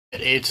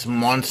It's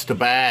Monster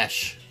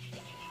Bash.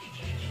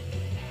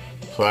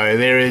 So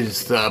there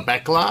is the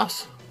back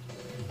glass,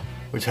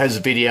 which has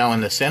video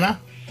in the center.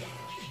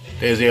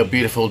 There's our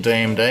beautiful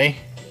DMD.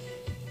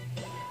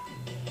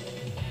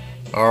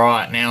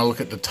 Alright, now look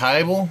at the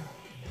table.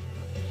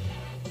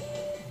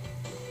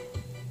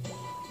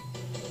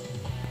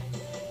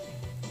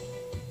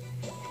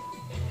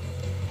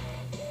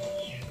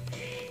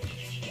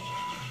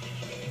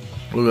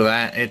 Look at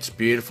that, it's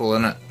beautiful,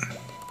 isn't it?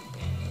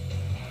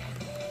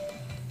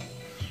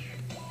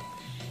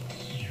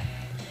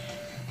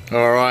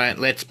 Alright,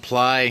 let's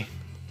play.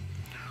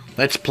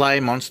 Let's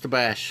play Monster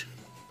Bash.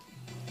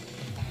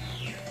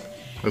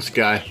 Let's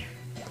go.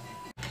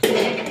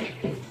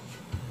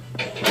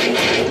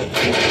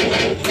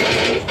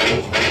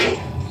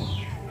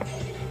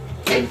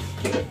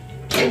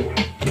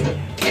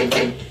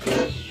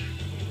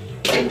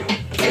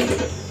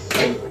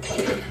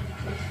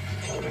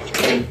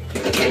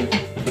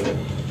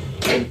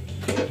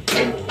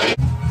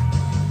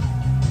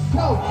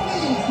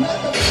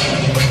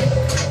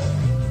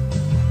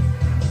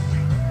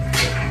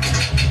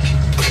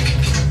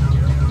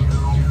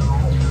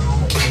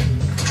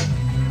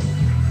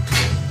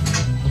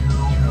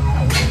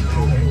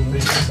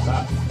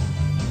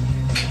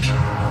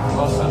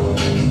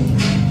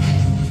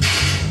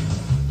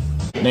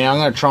 Now I'm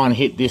going to try and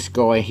hit this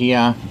guy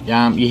here.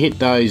 You hit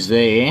those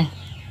there.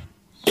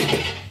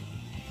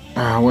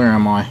 Where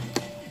am I?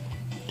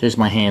 There's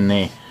my hand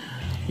there.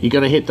 You got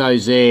to hit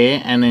those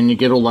there, and then you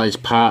get all those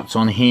parts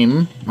on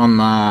him, on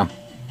the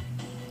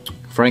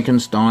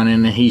Frankenstein,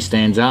 and he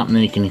stands up, and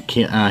then you can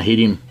hit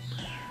him.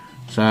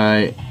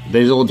 So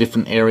there's all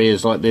different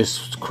areas like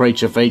this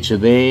creature feature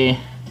there.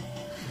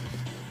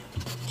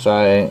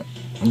 So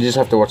you just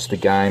have to watch the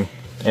game.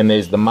 And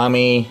there's the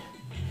mummy.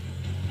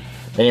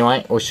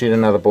 Anyway, we'll shoot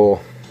another ball.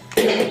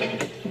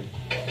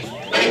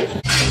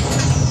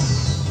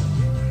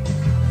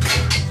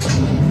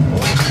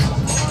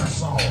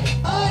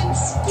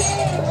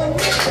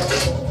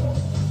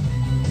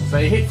 So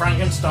you hit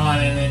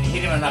Frankenstein and then you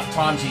hit him enough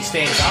times he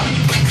stands up.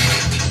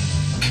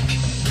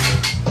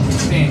 He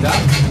stands up.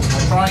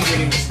 I'll try and get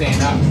him to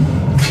stand up.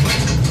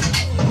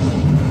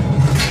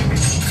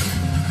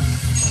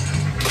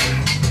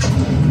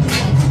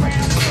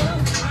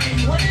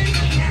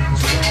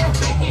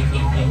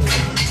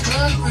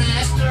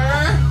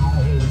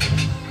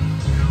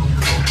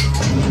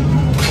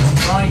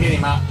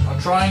 I'll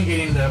try and get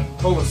him to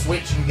pull the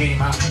switch and get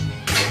him up.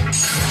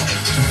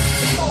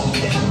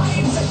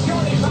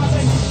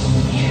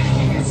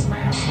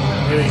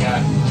 Here we go.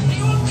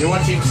 You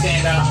watch him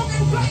stand up.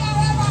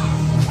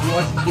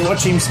 You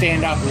watch him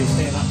stand up. Will he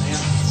stand up now?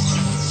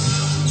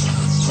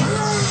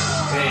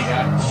 There you go.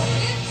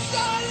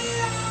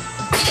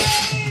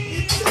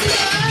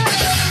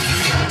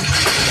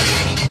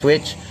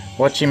 Switch.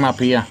 Watch him up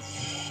here.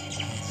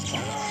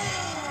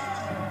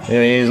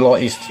 There he is,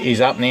 like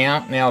he's up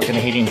now. Now I can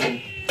hit him.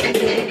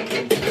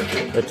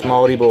 It's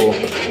multi-ball.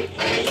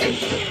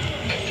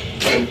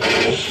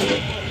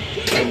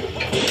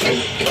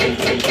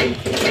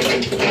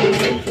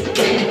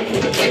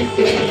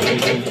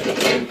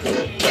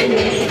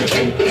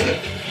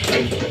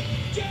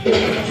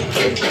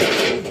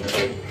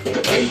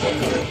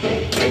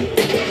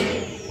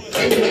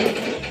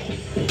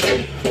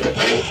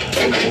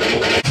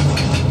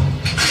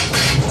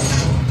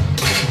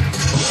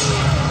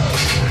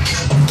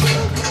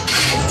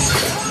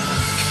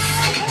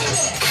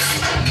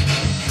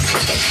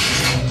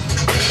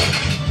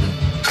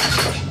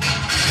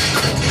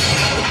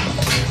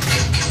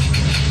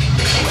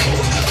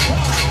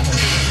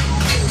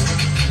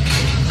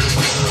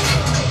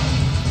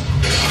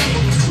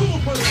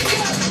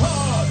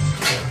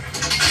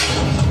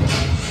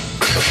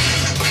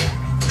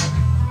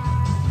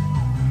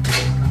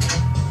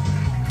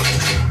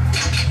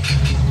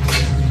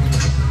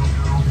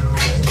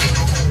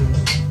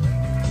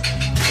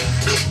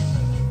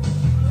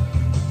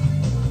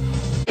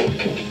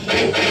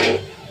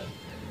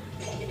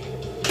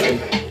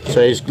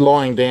 So he's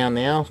lying down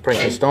now,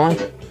 Frankenstein.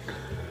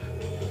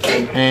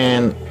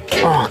 And,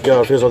 oh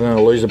god, it feels like I'm going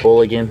to lose the ball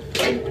again.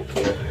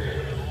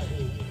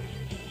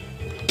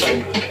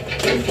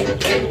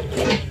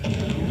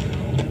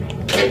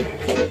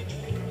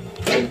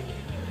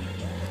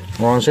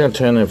 Well, I'm just going to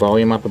turn the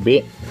volume up a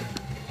bit.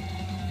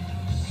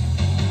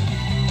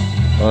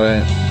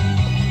 Alright.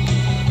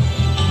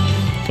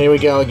 Here we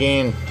go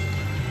again.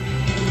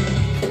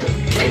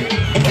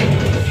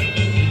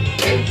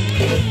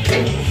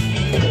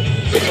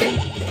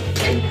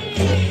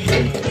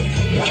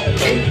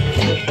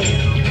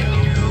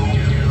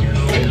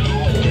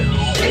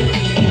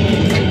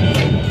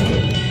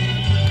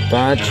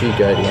 Don't you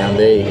go down,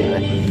 there you go.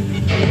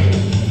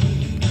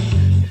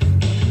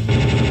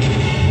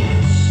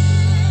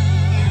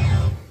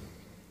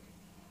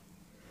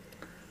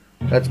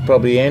 That's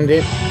probably end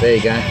it. There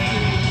you go.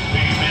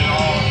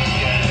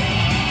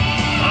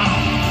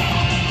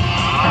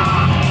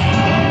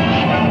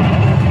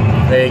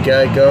 There you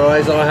go,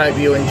 guys. I hope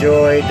you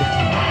enjoyed.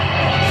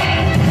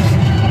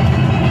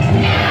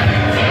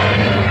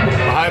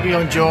 you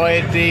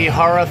enjoyed the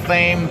horror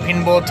themed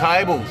pinball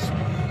tables.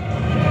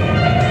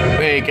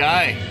 There you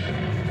go.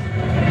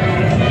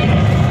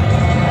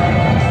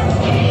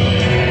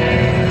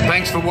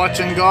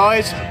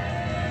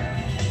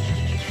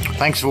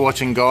 Thanks for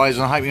watching, guys.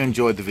 And I hope you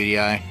enjoyed the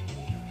video.